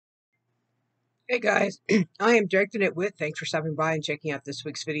Hey guys, I am Directing It Wit. Thanks for stopping by and checking out this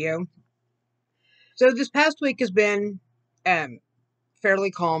week's video. So this past week has been um,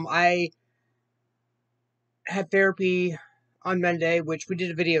 fairly calm. I had therapy on Monday, which we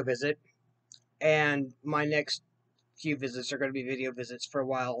did a video visit, and my next few visits are going to be video visits for a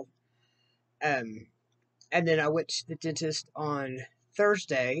while. Um, and then I went to the dentist on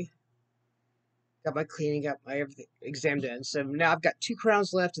Thursday, got my cleaning, got my everything exam done. So now I've got 2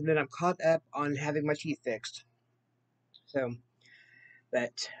 crowns left, and then I'm caught up on having my teeth fixed. So,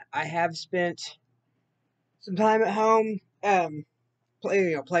 but I have spent some time at home.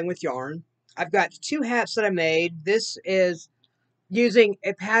 Playing with yarn. I've got 2 hats that I made. This is using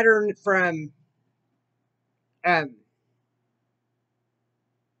a pattern from um,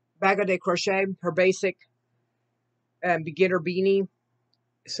 Bago de Crochet, her basic beginner beanie.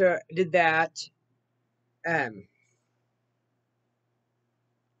 So I did that. Um,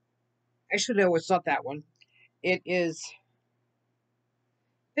 Actually, no, it's not that one. It is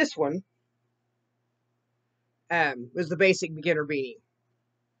this one. Was the basic beginner beanie.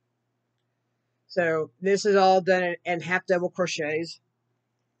 So this is all done in half double crochets,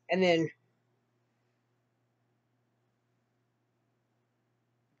 and then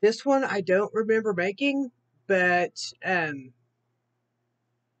this one I don't remember making, but I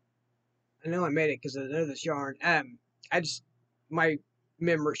know I made it because I know this yarn. I just my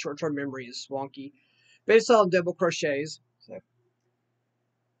memory, short-term memory, is wonky, but it's all double crochets. So,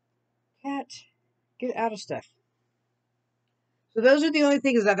 cat, get out of stuff. So those are the only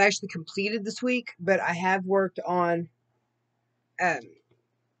things I've actually completed this week, but I have worked on um,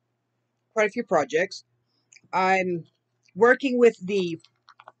 quite a few projects. I'm working with the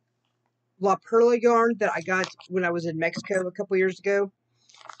La Perla yarn that I got when I was in Mexico a couple years ago,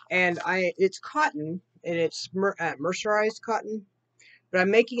 and it's cotton and it's mercerized cotton, but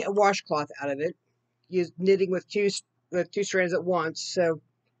I'm making a washcloth out of it, knitting with two strands at once. So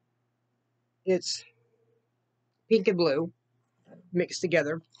it's pink and blue mixed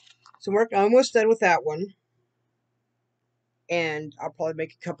together. So we're almost done with that one, and I'll probably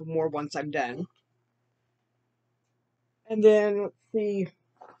make a couple more once I'm done. And then let's see.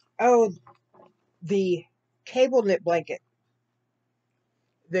 Oh, the cable knit blanket.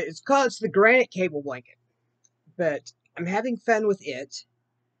 It's the granite cable blanket, but I'm having fun with it.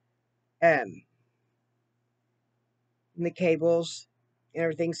 Um, and the cables and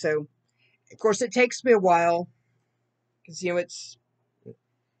everything. So of course it takes me a while because it's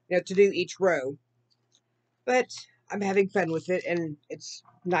to do each row, but I'm having fun with it and it's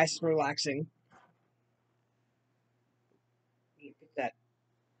nice and relaxing. Get that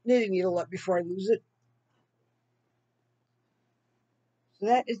knitting needle up before I lose it. So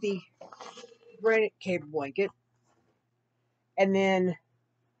that is the granite cable blanket. And then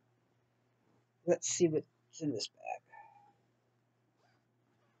let's see what's in this bag.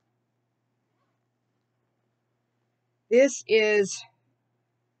 This is,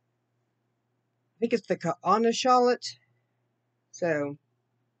 I think it's the Kaana shallot. So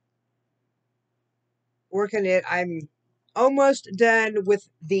working it, I'm almost done with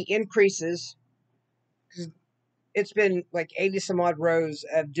the increases because it's been like 80 some odd rows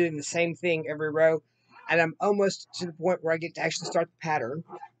of doing the same thing every row, and I'm almost to the point where I get to actually start the pattern.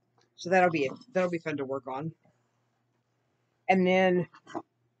 So that'll be fun to work on. And then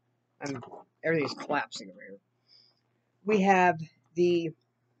everything's collapsing over here. We have the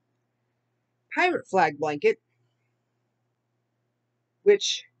pirate flag blanket,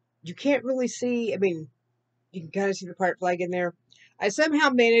 which you can't really see. I mean, you can kind of see the pirate flag in there. I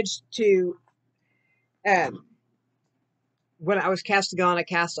somehow managed to, um, when I was casting on, I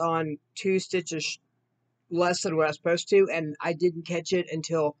cast on 2 stitches less than what I was supposed to, and I didn't catch it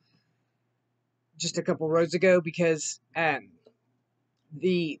until just a couple rows ago because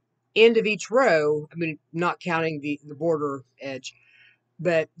the end of each row, I mean, not counting the border edge,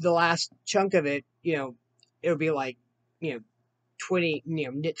 but the last chunk of it, it'll be like, 20,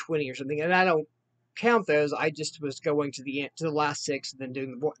 knit 20 or something. And I don't count those. I just was going to the end, to the last 6 and then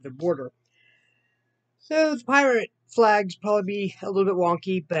doing the border. So the pirate flags probably be a little bit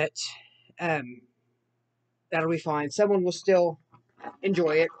wonky, but um, that'll be fine. Someone will still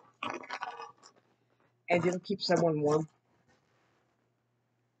enjoy it, and it'll keep someone warm.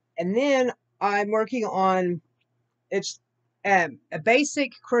 And then I'm working on it's a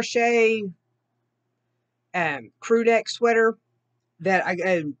basic crochet crew neck sweater that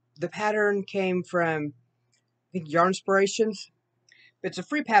the pattern came from, I think, Yarnspirations. It's a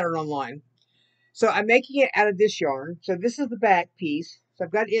free pattern online. So I'm making it out of this yarn. So this is the back piece. So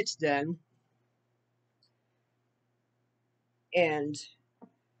I've got it done. And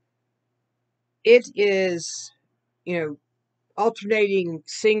It is, alternating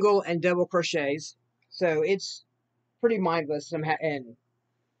single and double crochets. So it's pretty mindless and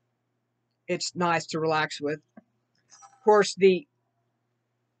it's nice to relax with. Of course, the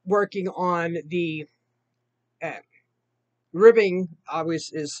working on the uh, ribbing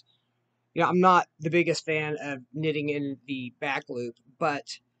always is, I'm not the biggest fan of knitting in the back loop,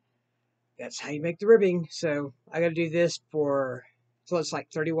 but that's how you make the ribbing. So I got to do this so it's like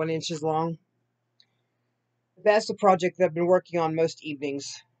 31 inches long. That's the project that I've been working on most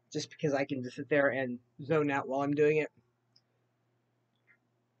evenings, just because I can just sit there and zone out while I'm doing it.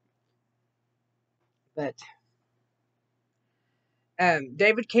 But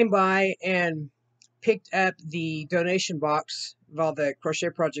David came by and picked up the donation box of all the crochet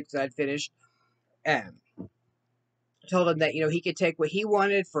projects that I'd finished. Um, Told him that he could take what he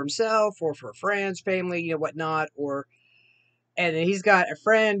wanted for himself or for friends, family, whatnot. And then he's got a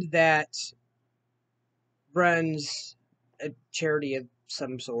friend that runs a charity of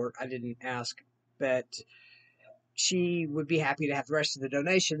some sort. I didn't ask, but she would be happy to have the rest of the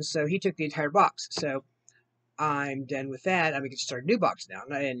donations. So he took the entire box. So I'm done with that. I'm going to start a new box now,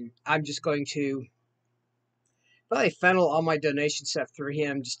 and I'm just going to probably funnel all my donation stuff through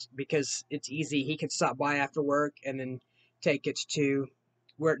him, just because it's easy. He can stop by after work and then take it to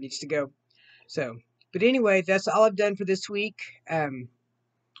where it needs to go. So, but anyway, that's all I've done for this week.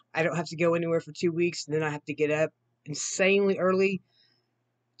 I don't have to go anywhere for 2 weeks, and then I have to get up insanely early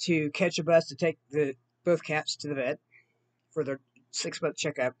to catch a bus to take both cats to the vet for their 6-month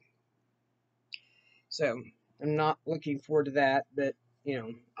checkup. So I'm not looking forward to that, but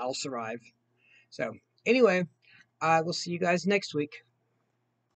I'll survive. So anyway, I will see you guys next week.